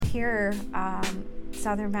here,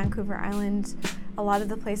 southern Vancouver Island, a lot of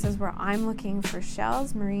the places where I'm looking for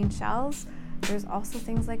shells, marine shells, there's also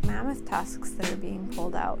things like mammoth tusks that are being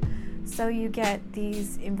pulled out. So you get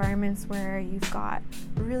these environments where you've got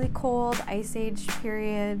really cold ice age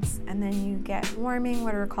periods, and then you get warming,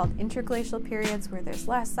 what are called interglacial periods, where there's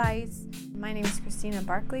less ice. My name is Kristina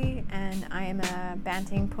Barclay, and I am a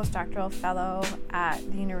Banting postdoctoral fellow at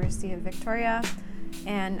the University of Victoria,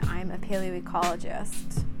 and I'm a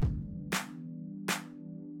paleoecologist.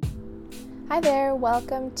 Hi there,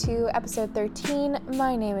 welcome to episode 13.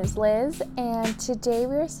 My name is Liz, and today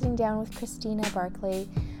we are sitting down with Kristina Barclay,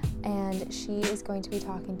 and she is going to be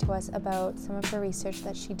talking to us about some of her research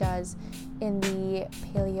that she does in the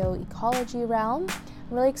paleoecology realm.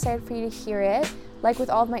 I'm really excited for you to hear it. Like with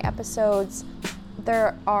all of my episodes,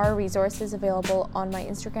 there are resources available on my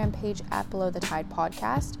Instagram page at Below the Tide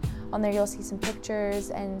Podcast. On there you'll see some pictures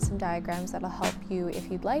and some diagrams that'll help you,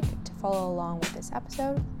 if you'd like, to follow along with this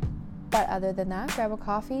episode. But other than that, grab a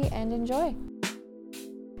coffee and enjoy.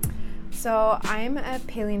 So I'm a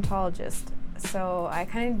paleontologist. So I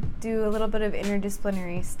kind of do a little bit of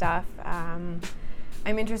interdisciplinary stuff. I'm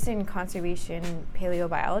interested in conservation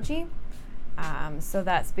paleobiology. So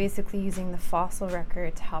that's basically using the fossil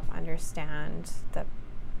record to help understand the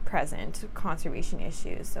present conservation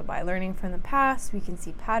issues. So by learning from the past, we can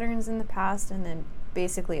see patterns in the past and then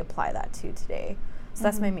basically apply that to today. So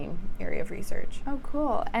that's my main area of research. Oh,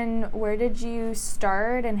 cool. And where did you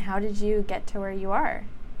start and how did you get to where you are?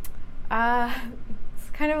 It's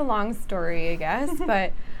kind of a long story, I guess,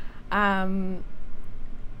 but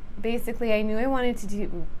basically I knew I wanted to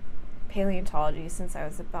do paleontology since I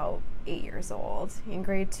was about 8 years old. In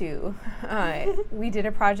grade 2, we did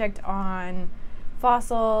a project on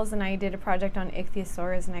fossils, and I did a project on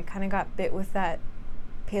ichthyosaurs, and I kind of got bit with that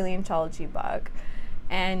paleontology bug.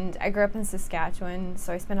 And I grew up in Saskatchewan,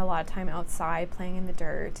 so I spent a lot of time outside playing in the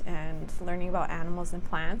dirt and learning about animals and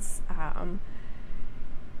plants.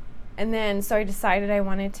 And then so I decided I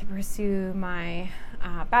wanted to pursue my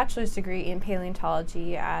bachelor's degree in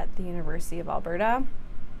paleontology at the University of Alberta,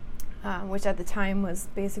 which at the time was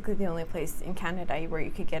basically the only place in Canada where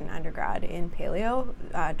you could get an undergrad in paleo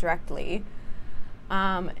directly.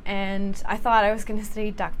 And I thought I was going to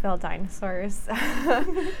study duck-billed dinosaurs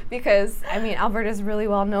because, Alberta is really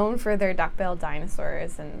well known for their duck-billed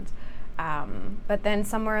dinosaurs. And but then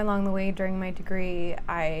somewhere along the way during my degree,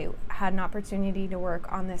 I had an opportunity to work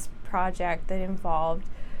on this project that involved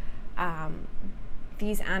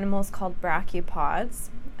these animals called brachiopods,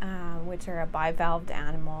 which are a bivalved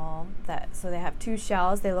animal. So they have two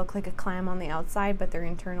shells. They look like a clam on the outside, but their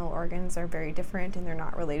internal organs are very different, and they're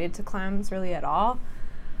not related to clams really at all.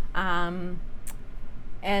 And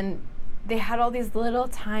they had all these little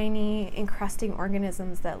tiny encrusting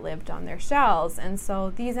organisms that lived on their shells. And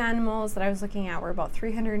so these animals that I was looking at were about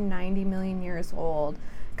 390 million years old,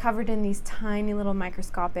 covered in these tiny little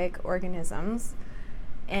microscopic organisms.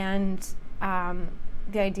 And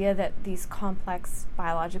the idea that these complex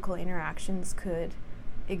biological interactions could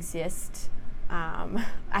exist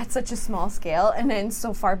at such a small scale and then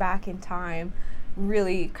so far back in time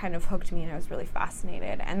really kind of hooked me, and I was really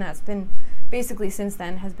fascinated. And that's been basically since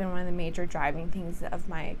then has been one of the major driving things of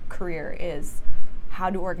my career, is how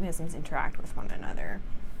do organisms interact with one another.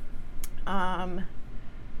 And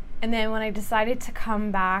then when I decided to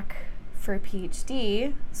come back for a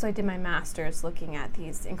PhD, so I did my master's looking at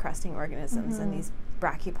these encrusting organisms and these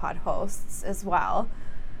brachiopod hosts as well.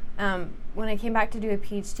 When I came back to do a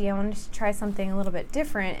PhD, I wanted to try something a little bit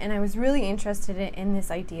different, and I was really interested in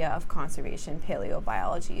this idea of conservation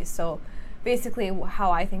paleobiology. So basically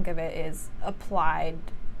how I think of it is applied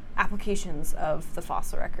applications of the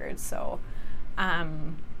fossil record. So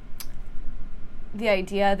the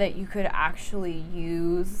idea that you could actually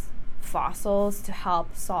use fossils to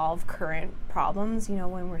help solve current problems,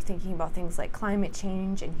 when we're thinking about things like climate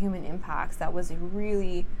change and human impacts, that was a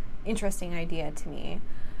really interesting idea to me.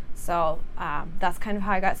 So that's kind of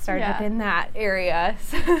how I got started in that area.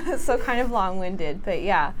 So kind of long-winded, but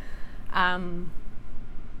yeah.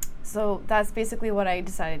 So that's basically what I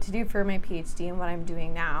decided to do for my PhD and what I'm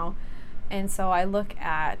doing now. And so I look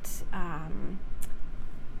at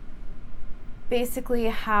basically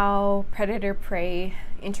how predator-prey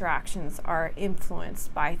interactions are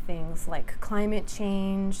influenced by things like climate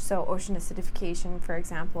change. So ocean acidification, for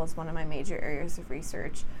example, is one of my major areas of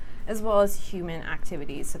research, as well as human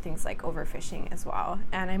activities, so things like overfishing as well.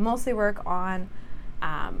 And I mostly work on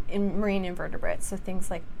in marine invertebrates, so things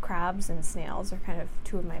like crabs and snails are kind of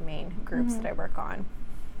two of my main groups that I work on.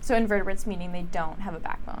 So invertebrates meaning they don't have a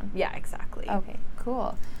backbone? Yeah, exactly. Okay,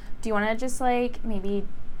 cool. Do you want to just maybe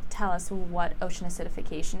tell us what ocean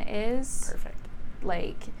acidification is? Perfect.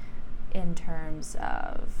 Like, in terms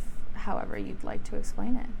of however you'd like to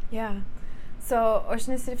explain it. Yeah. So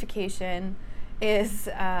ocean acidification is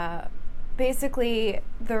basically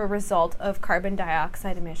the result of carbon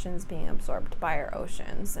dioxide emissions being absorbed by our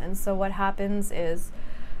oceans. And so what happens is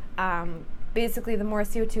basically the more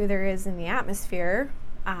CO2 there is in the atmosphere,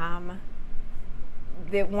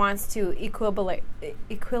 it wants to equilibrate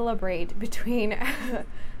between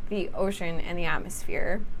the ocean and the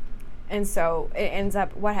atmosphere. And so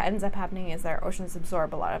what ends up happening is that our oceans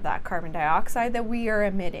absorb a lot of that carbon dioxide that we are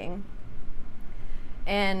emitting.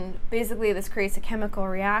 And basically this creates a chemical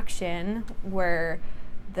reaction where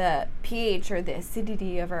the pH, or the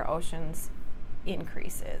acidity of our oceans,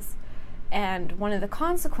 increases. And one of the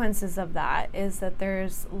consequences of that is that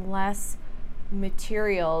there's less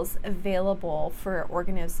materials available for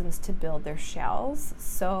organisms to build their shells.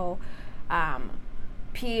 So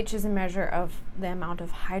pH is a measure of the amount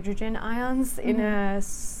of hydrogen ions in a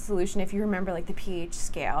solution, if you remember like the pH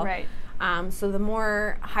scale. Right. So the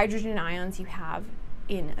more hydrogen ions you have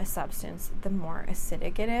in a substance, the more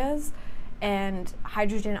acidic it is. And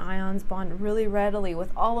hydrogen ions bond really readily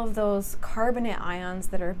with all of those carbonate ions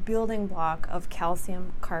that are building block of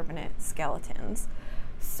calcium carbonate skeletons.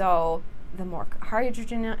 So the more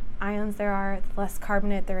hydrogen ions there are, the less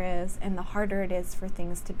carbonate there is, and the harder it is for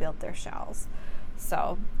things to build their shells.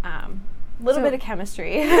 So a little bit of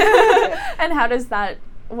chemistry. And how does that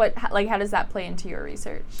play into your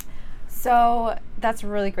research? So that's a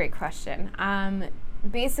really great question.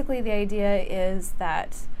 Basically the idea is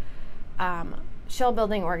that shell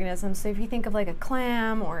building organisms, so if you think of like a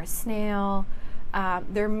clam or a snail,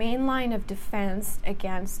 their main line of defense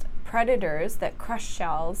against predators that crush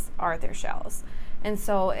shells are their shells. And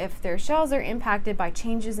so if their shells are impacted by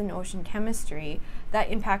changes in ocean chemistry, that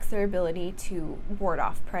impacts their ability to ward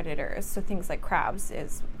off predators. So things like crabs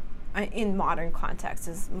is, in modern context,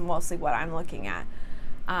 is mostly what I'm looking at.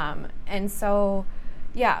 And so,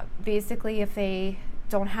 yeah, basically if they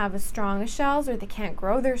don't have as strong as shells, or they can't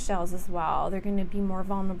grow their shells as well, they're going to be more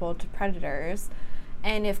vulnerable to predators.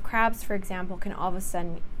 And if crabs, for example, can all of a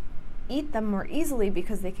sudden eat them more easily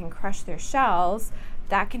because they can crush their shells,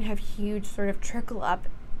 that can have huge sort of trickle up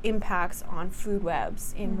impacts on food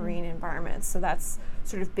webs in marine environments. So that's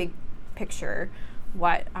sort of big picture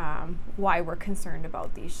why we're concerned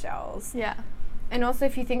about these shells. Yeah. And also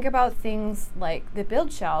if you think about things like the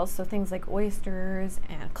build shells, so things like oysters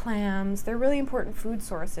and clams, they're really important food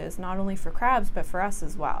sources, not only for crabs, but for us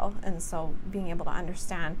as well. And so being able to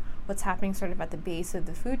understand what's happening sort of at the base of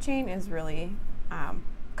the food chain is really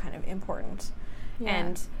kind of important. Yeah.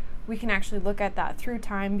 And we can actually look at that through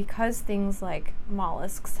time, because things like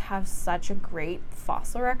mollusks have such a great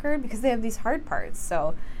fossil record because they have these hard parts.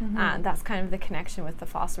 So that's kind of the connection with the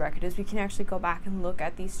fossil record, is we can actually go back and look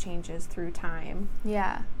at these changes through time.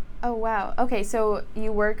 Yeah. Oh, wow. Okay, so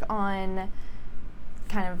you work on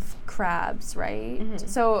kind of crabs, right?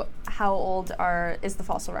 So how old is the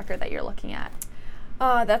fossil record that you're looking at?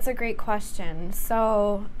 Oh, that's a great question.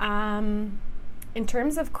 So in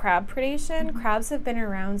terms of crab predation, crabs have been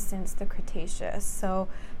around since the Cretaceous, so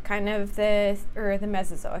kind of the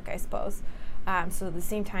Mesozoic, I suppose. So the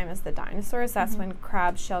same time as the dinosaurs, that's when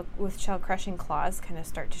crabs with shell-crushing claws kind of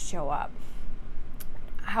start to show up.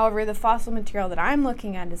 However, the fossil material that I'm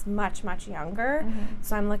looking at is much, much younger.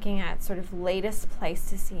 So I'm looking at sort of latest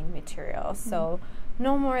Pleistocene material. So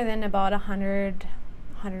no more than about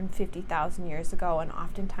 150,000 years ago, and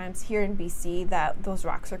oftentimes here in BC that those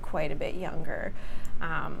rocks are quite a bit younger.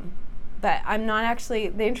 But I'm not actually,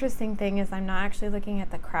 the interesting thing is I'm not actually looking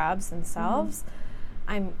at the crabs themselves.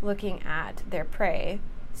 I'm looking at their prey.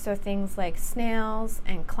 So things like snails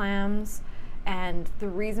and clams. And the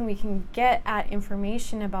reason we can get at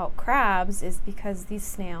information about crabs is because these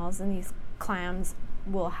snails and these clams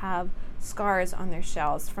will have scars on their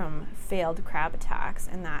shells from failed crab attacks,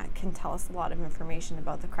 and that can tell us a lot of information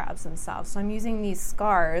about the crabs themselves. So I'm using these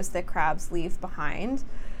scars that crabs leave behind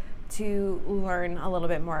to learn a little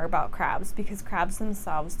bit more about crabs, because crabs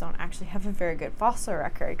themselves don't actually have a very good fossil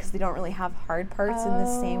record because they don't really have hard parts in the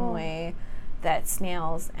same way that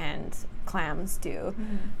snails and clams do.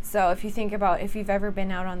 So if you think about, if you've ever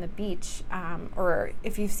been out on the beach, or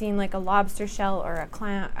if you've seen like a lobster shell or a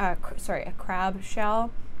crab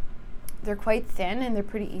shell, they're quite thin and they're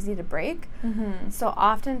pretty easy to break. So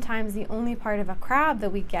oftentimes the only part of a crab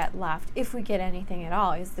that we get left, if we get anything at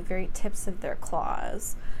all, is the very tips of their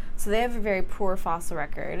claws. So they have a very poor fossil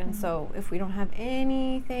record, and so if we don't have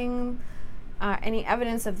anything, any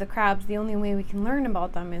evidence of the crabs, the only way we can learn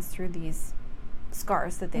about them is through these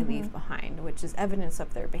scars that they leave behind, which is evidence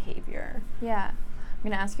of their behavior. Yeah. I'm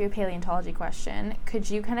going to ask you a paleontology question. Could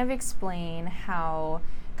you kind of explain how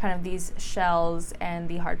kind of these shells and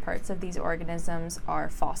the hard parts of these organisms are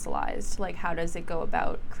fossilized? Like, how does it go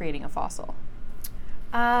about creating a fossil?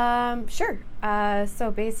 Sure. So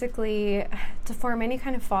basically, to form any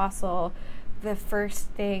kind of fossil, the first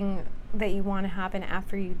thing that you want to happen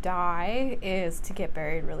after you die is to get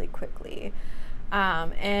buried really quickly.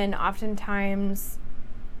 And oftentimes,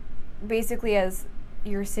 basically, as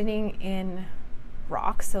you're sitting in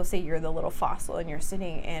rocks, so say you're the little fossil and you're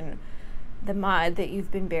sitting in the mud that you've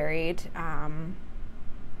been buried,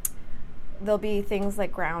 there'll be things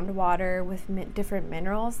like groundwater with different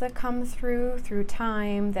minerals that come through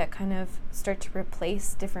time that kind of start to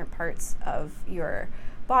replace different parts of your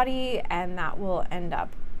body, and that will end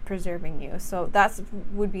up preserving you. So that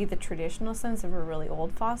would be the traditional sense of a really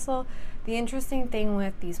old fossil. The interesting thing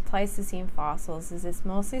with these Pleistocene fossils is it's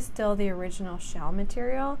mostly still the original shell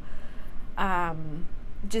material,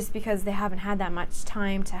 just because they haven't had that much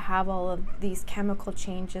time to have all of these chemical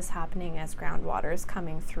changes happening as groundwater is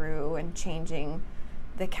coming through and changing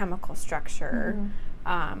the chemical structure,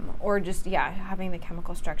 or just, having the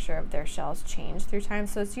chemical structure of their shells change through time.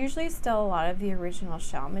 So it's usually still a lot of the original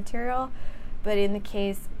shell material, but in the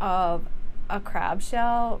case of a crab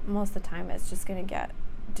shell, most of the time it's just going to get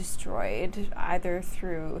destroyed either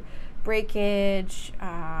through breakage,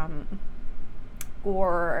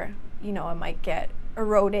 or, it might get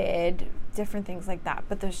eroded, different things like that.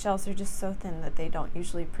 But the shells are just so thin that they don't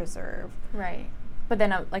usually preserve. Right. But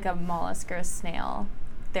then like a mollusk or a snail,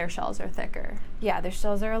 their shells are thicker. Yeah, their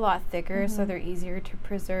shells are a lot thicker, so they're easier to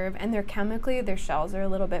preserve. And their shells are a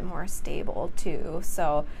little bit more stable too.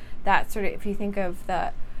 So that sort of, if you think of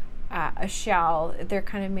a shell, they're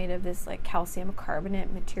kind of made of this like calcium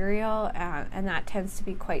carbonate material, and that tends to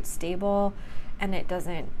be quite stable, and it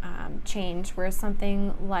doesn't change. Whereas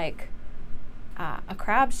something like a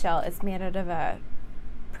crab shell is made out of a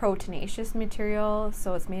proteinaceous material,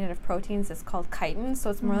 so it's made out of proteins. It's called chitin, so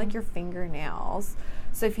it's more like your fingernails.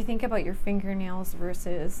 So if you think about your fingernails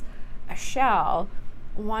versus a shell,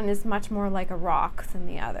 one is much more like a rock than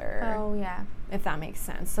the other. Oh, yeah. If that makes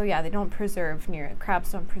sense. So yeah,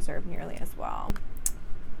 crabs don't preserve nearly as well.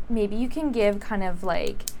 Maybe you can give kind of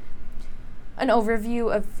like an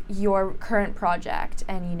overview of your current project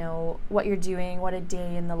and, what you're doing, what a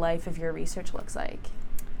day in the life of your research looks like.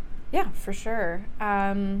 Yeah, for sure.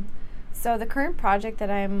 So the current project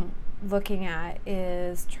that I'm looking at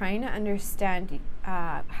is trying to understand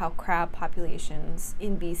how crab populations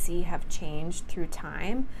in BC have changed through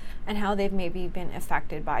time and how they've maybe been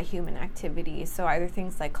affected by human activity. So either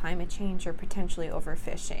things like climate change or potentially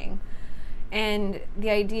overfishing. And the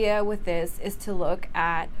idea with this is to look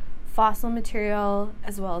at fossil material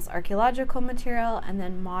as well as archaeological material and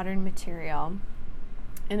then modern material.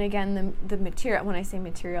 And again, the material, when I say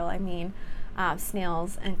material, I mean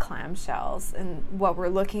snails and clam shells. And what we're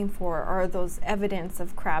looking for are those evidence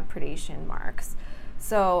of crab predation marks.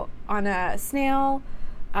 So on a snail,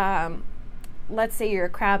 let's say you're a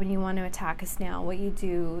crab and you want to attack a snail. What you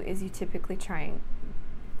do is you typically try and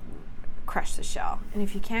crush the shell. And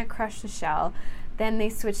if you can't crush the shell, then they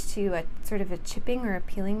switch to a sort of a chipping or a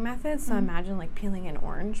peeling method. So imagine like peeling an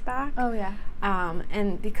orange back. Oh, yeah.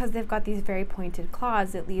 And because they've got these very pointed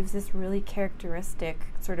claws, it leaves this really characteristic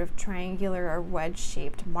sort of triangular or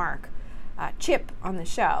wedge-shaped mark, chip on the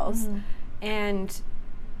shells. And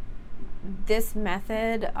this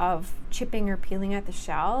method of chipping or peeling at the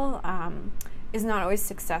shell is not always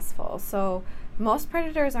successful. So most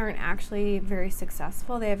predators aren't actually very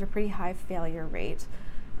successful. They have a pretty high failure rate.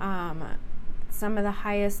 Some of the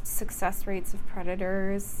highest success rates of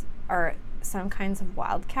predators are some kinds of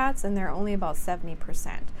wildcats, and they're only about 70%.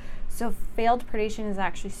 So failed predation is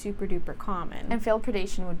actually super duper common. And failed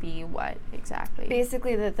predation would be what exactly?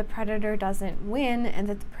 Basically that the predator doesn't win and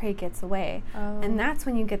that the prey gets away. Oh. And that's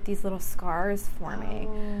when you get these little scars forming.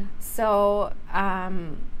 Oh. So,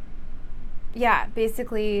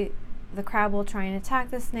 basically the crab will try and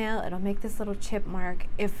attack the snail. It'll make this little chip mark.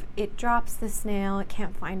 If it drops the snail, it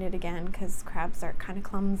can't find it again because crabs are kind of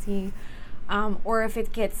clumsy. Or if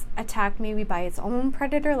it gets attacked maybe by its own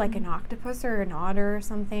predator, like an octopus or an otter or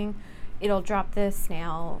something, it'll drop the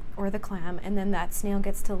snail or the clam, and then that snail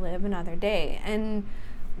gets to live another day. And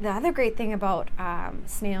the other great thing about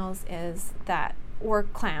snails is that, or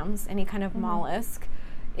clams, any kind of mollusk,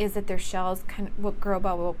 is that their shells kind of will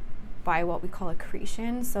grow by what we call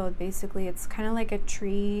accretion. So basically it's kind of like a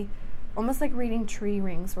tree, almost like reading tree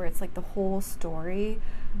rings, where it's like the whole story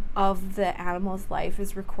of the animal's life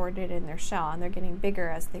is recorded in their shell, and they're getting bigger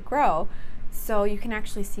as they grow. So you can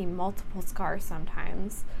actually see multiple scars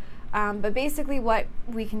sometimes. But basically what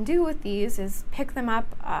we can do with these is pick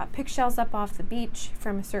shells up off the beach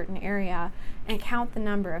from a certain area and count the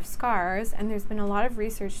number of scars. And there's been a lot of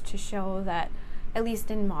research to show that, at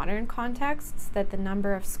least in modern contexts, that the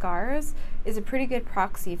number of scars is a pretty good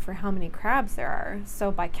proxy for how many crabs there are.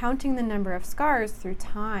 So by counting the number of scars through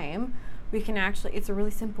time, we can actually, it's a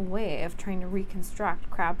really simple way of trying to reconstruct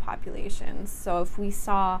crab populations. So if we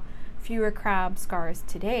saw fewer crab scars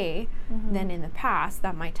today than in the past,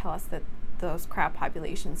 that might tell us that those crab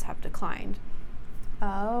populations have declined.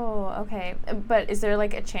 Oh, okay. But is there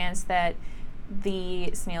like a chance that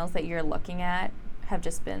the snails that you're looking at have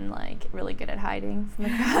just been like really good at hiding from the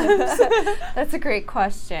crabs? That's a great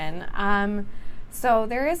question. So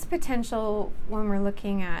there is potential when we're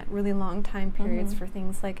looking at really long time periods for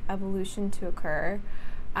things like evolution to occur,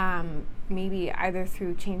 maybe either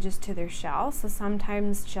through changes to their shell. So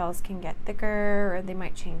sometimes shells can get thicker or they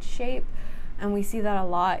might change shape. And we see that a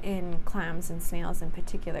lot in clams and snails in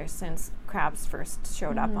particular since crabs first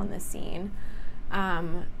showed up on the scene.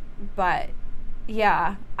 But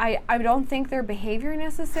yeah, I don't think their behavior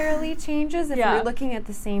necessarily changes if you're looking at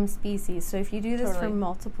the same species. So if you do this for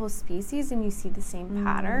multiple species and you see the same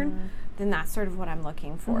pattern, then that's sort of what I'm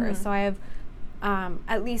looking for. So I have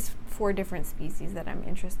at least 4 different species that I'm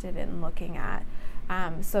interested in looking at.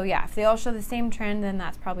 So yeah, if they all show the same trend, then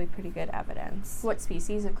that's probably pretty good evidence. What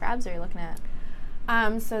species of crabs are you looking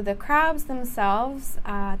at? So the crabs themselves,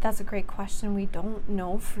 that's a great question. We don't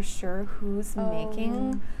know for sure who's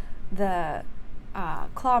making the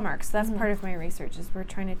claw marks. So that's part of my research, is we're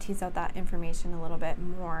trying to tease out that information a little bit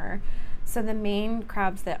more. So the main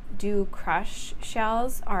crabs that do crush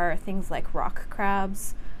shells are things like rock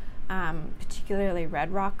crabs, particularly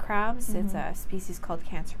red rock crabs. It's a species called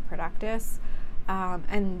Cancer productus,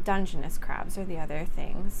 and Dungeness crabs are the other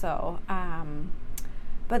thing. So,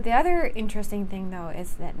 but the other interesting thing though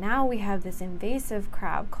is that now we have this invasive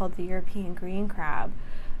crab called the European green crab,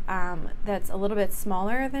 that's a little bit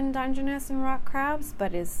smaller than Dungeness and rock crabs,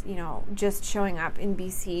 but is, just showing up in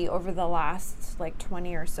BC over the last like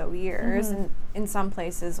 20 or so years, and in some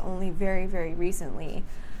places only very, very recently.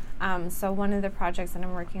 So one of the projects that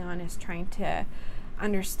I'm working on is trying to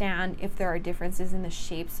understand if there are differences in the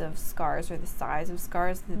shapes of scars or the size of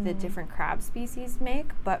scars that the different crab species make.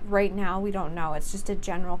 But right now we don't know. It's just a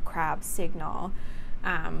general crab signal.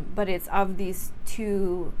 But it's of these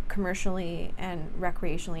 2 commercially and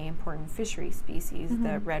recreationally important fishery species,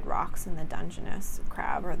 the red rocks and the Dungeness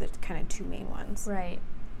crab are the kind of 2 main ones. Right.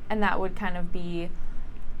 And that would kind of be,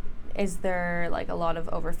 is there like a lot of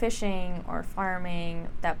overfishing or farming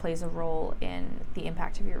that plays a role in the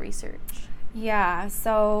impact of your research? Yeah,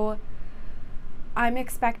 so I'm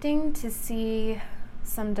expecting to see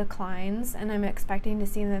some declines, and I'm expecting to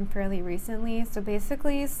see them fairly recently. So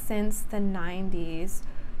basically, since the 90s,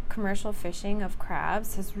 commercial fishing of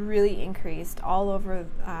crabs has really increased all over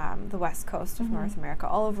the west coast of North America,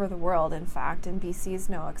 all over the world, in fact, and BC is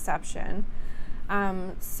no exception.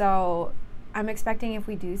 So I'm expecting if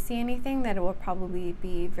we do see anything that it will probably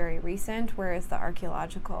be very recent, whereas the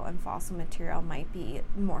archaeological and fossil material might be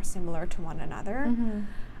more similar to one another.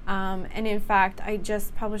 And in fact, I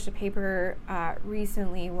just published a paper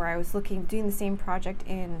recently where I was doing the same project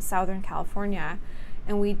in Southern California,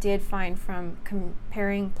 and we did find, from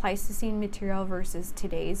comparing Pleistocene material versus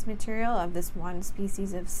today's material of this one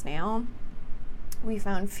species of snail, we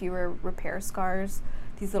found fewer repair scars,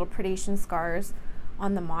 these little predation scars,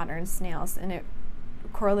 on the modern snails, and it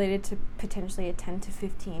correlated to potentially a 10 to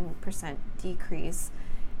 15% decrease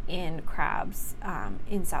in crabs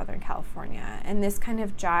in Southern California. And this kind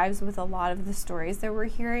of jives with a lot of the stories that we're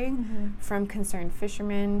hearing from concerned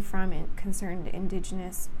fishermen, from concerned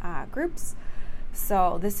indigenous groups.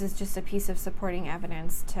 So this is just a piece of supporting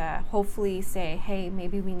evidence to hopefully say, hey,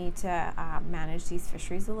 maybe we need to manage these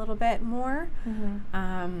fisheries a little bit more.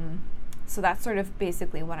 So that's sort of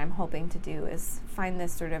basically what I'm hoping to do, is find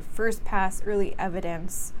this sort of first pass early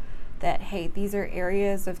evidence that, hey, these are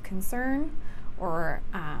areas of concern or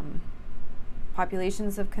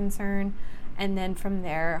populations of concern, and then from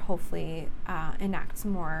there hopefully enact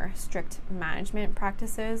some more strict management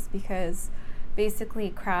practices, because basically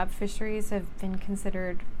crab fisheries have been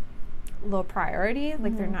considered low priority.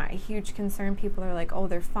 Like they're not a huge concern. People are like, oh,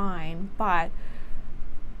 they're fine, but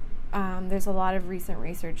there's a lot of recent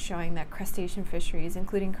research showing that crustacean fisheries,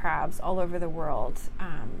 including crabs all over the world,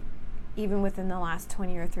 even within the last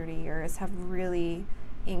 20 or 30 years, have really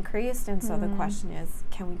increased. And so the question is,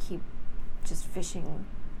 can we keep just fishing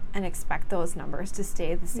and expect those numbers to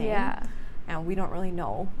stay the same? And we don't really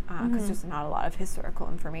know because there's not a lot of historical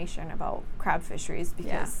information about crab fisheries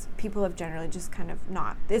because people have generally just kind of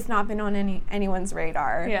it's not been on anyone's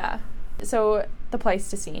radar. Yeah. So the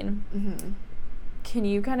Pleistocene. Mm-hmm. Can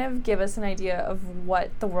you kind of give us an idea of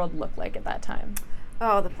what the world looked like at that time?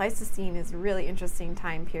 Oh, the Pleistocene is a really interesting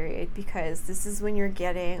time period because this is when you're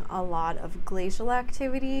getting a lot of glacial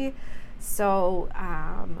activity. So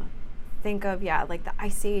think of, like the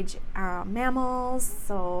Ice Age mammals.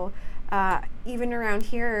 So even around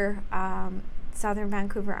here, southern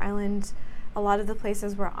Vancouver Island, a lot of the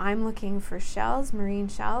places where I'm looking for shells, marine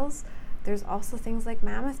shells, there's also things like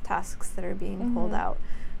mammoth tusks that are being pulled out.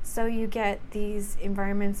 So you get these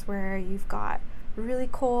environments where you've got really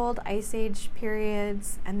cold Ice Age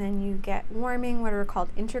periods, and then you get warming, what are called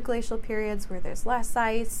interglacial periods, where there's less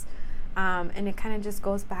ice, and it kind of just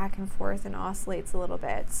goes back and forth and oscillates a little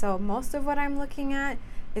bit. So most of what I'm looking at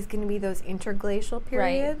is going to be those interglacial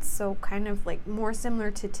periods, so kind of like more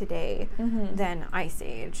similar to today than Ice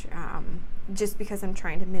Age, just because I'm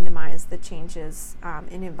trying to minimize the changes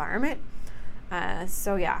in environment.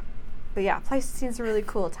 But yeah, Pleistocene's a really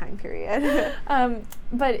cool time period.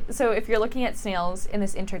 But so if you're looking at snails in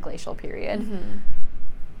this interglacial period,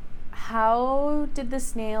 how did the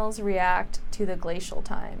snails react to the glacial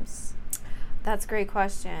times? That's a great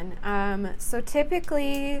question. So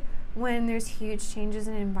typically when there's huge changes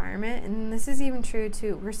in environment, and this is even true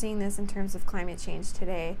too, we're seeing this in terms of climate change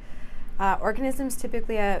today, organisms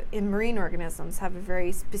typically, in marine organisms, have a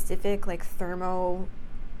very specific thermo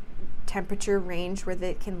temperature range where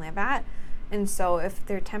they can live at. And so if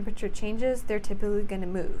their temperature changes, they're typically going to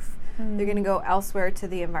move. They're going to go elsewhere to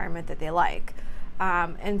the environment that they like.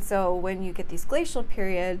 And so when you get these glacial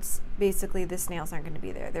periods, basically the snails aren't going to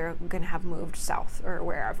be there. They're going to have moved south or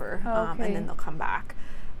wherever, and then they'll come back.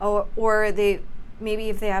 Or they, maybe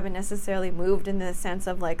if they haven't necessarily moved in the sense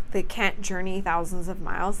of they can't journey thousands of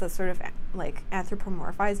miles, that's sort of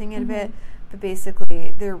anthropomorphizing it a bit. But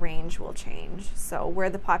basically their range will change. So where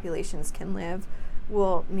the populations can live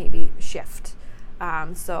will maybe shift.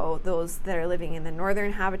 So those that are living in the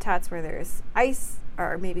northern habitats where there's ice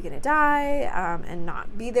are maybe going to die and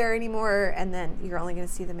not be there anymore. And then you're only going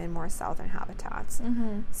to see them in more southern habitats.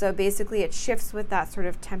 So basically it shifts with that sort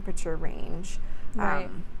of temperature range. Right.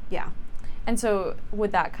 And so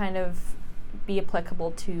would that kind of be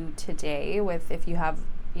applicable to today with if you have,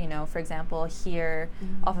 for example, here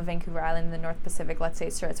off of Vancouver Island in the North Pacific, let's say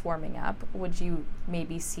it starts warming up, would you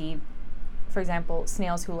maybe see, for example,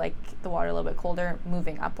 snails who like the water a little bit colder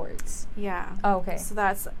moving upwards? Yeah. Oh, okay. So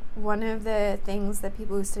that's one of the things that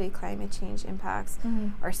people who study climate change impacts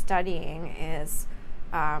are studying is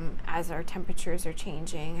as our temperatures are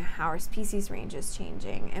changing, how our species range is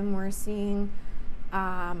changing. And we're seeing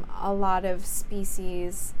a lot of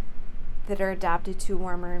species that are adapted to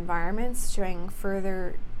warmer environments showing up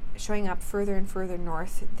further and further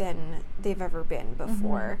north than they've ever been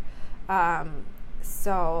before.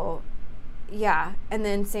 So yeah, and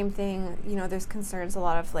then same thing, there's concerns, a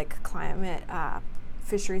lot of climate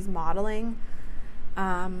fisheries modeling.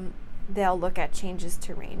 They'll look at changes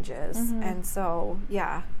to ranges. And so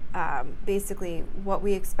basically what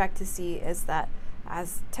we expect to see is that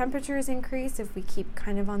as temperatures increase, if we keep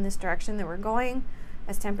kind of on this direction that we're going,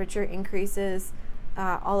 as temperature increases,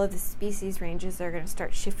 all of the species ranges are going to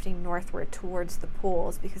start shifting northward towards the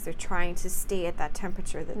poles because they're trying to stay at that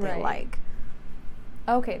temperature that they like.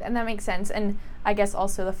 Okay, and that makes sense. And I guess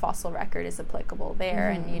also the fossil record is applicable there,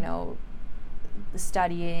 and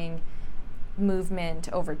studying movement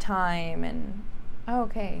over time and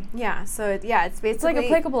yeah, so it's basically it's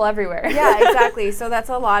applicable everywhere. Yeah, exactly. So that's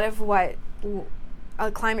a lot of what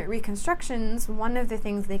climate reconstructions, one of the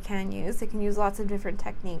things they can use lots of different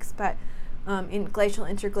techniques, but in glacial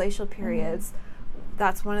interglacial periods,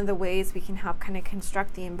 that's one of the ways we can help kind of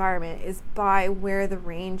construct the environment is by where the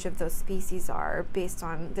range of those species are based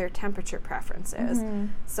on their temperature preferences.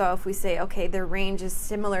 So if we say, okay, their range is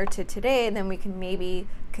similar to today, then we can maybe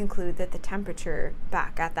conclude that the temperature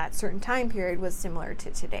back at that certain time period was similar to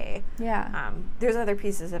today. There's other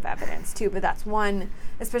pieces of evidence too, but that's one,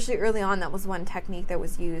 especially early on, that was one technique that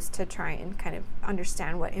was used to try and kind of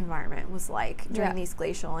understand what environment was like during these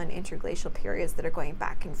glacial and interglacial periods that are going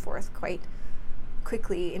back and forth quite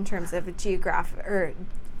quickly in terms of a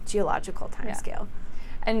geological time scale.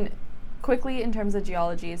 And quickly in terms of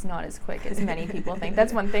geology is not as quick as many people think.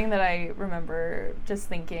 That's one thing that I remember just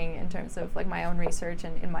thinking in terms of my own research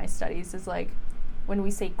and in my studies is when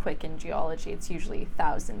we say quick in geology, it's usually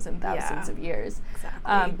thousands and thousands of years.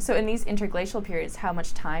 Exactly. So in these interglacial periods, how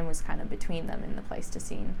much time was kind of between them in the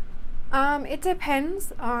Pleistocene? It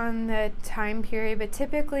depends on the time period, but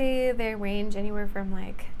typically they range anywhere from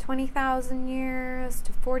like 20,000 years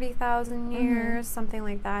to 40,000 years, something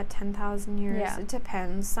like that, 10,000 years. Yeah. It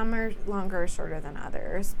depends. Some are longer or shorter than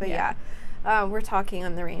others, but we're talking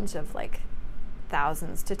on the range of like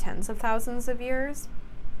thousands to tens of thousands of years.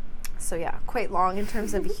 So yeah, quite long in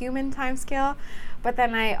terms of human time scale. But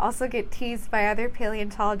then I also get teased by other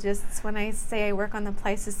paleontologists when I say I work on the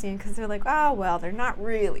Pleistocene, because they're like, oh, well, they're not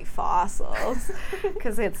really fossils,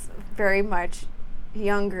 because it's very much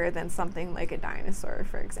younger than something like a dinosaur,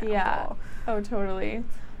 for example. Yeah. Oh, totally.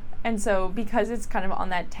 And so because it's kind of on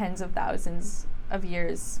that tens of thousands of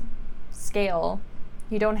years scale,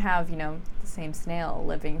 you don't have, the same snail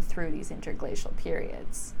living through these interglacial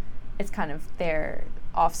periods. It's kind of their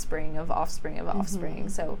offspring of offspring of offspring.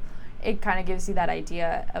 So it kind of gives you that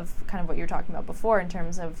idea of kind of what you were talking about before in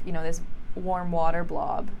terms of, this warm water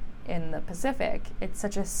blob in the Pacific. It's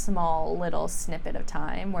such a small little snippet of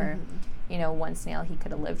time where, one snail, he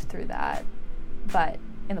could have lived through that. But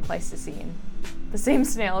in the Pleistocene, the same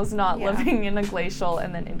snail is not living in a glacial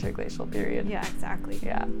and then interglacial period. Yeah, exactly.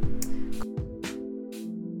 Yeah.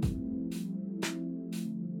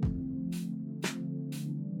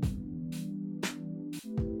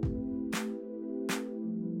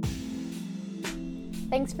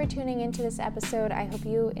 Thanks for tuning into this episode. I hope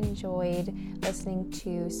you enjoyed listening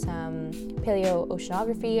to some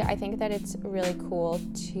paleoceanography. I think that it's really cool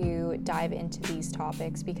to dive into these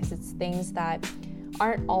topics because it's things that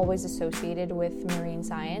aren't always associated with marine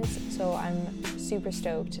science. So I'm super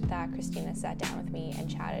stoked that Kristina sat down with me and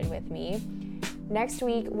chatted with me. Next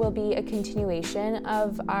week will be a continuation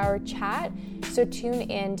of our chat, so tune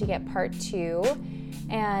in to get part 2.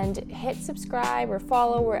 And hit subscribe or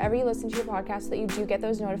follow wherever you listen to your podcast so that you do get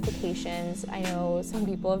those notifications. I know some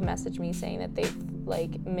people have messaged me saying that they've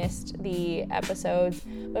missed the episodes,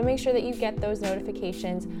 but make sure that you get those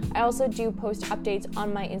notifications. I also do post updates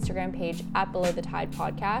on my Instagram page at Below the Tide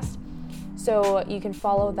Podcast. So you can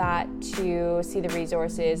follow that to see the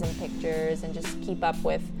resources and pictures and just keep up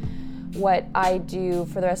with what I do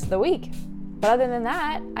for the rest of the week. But other than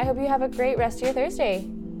that, I hope you have a great rest of your Thursday.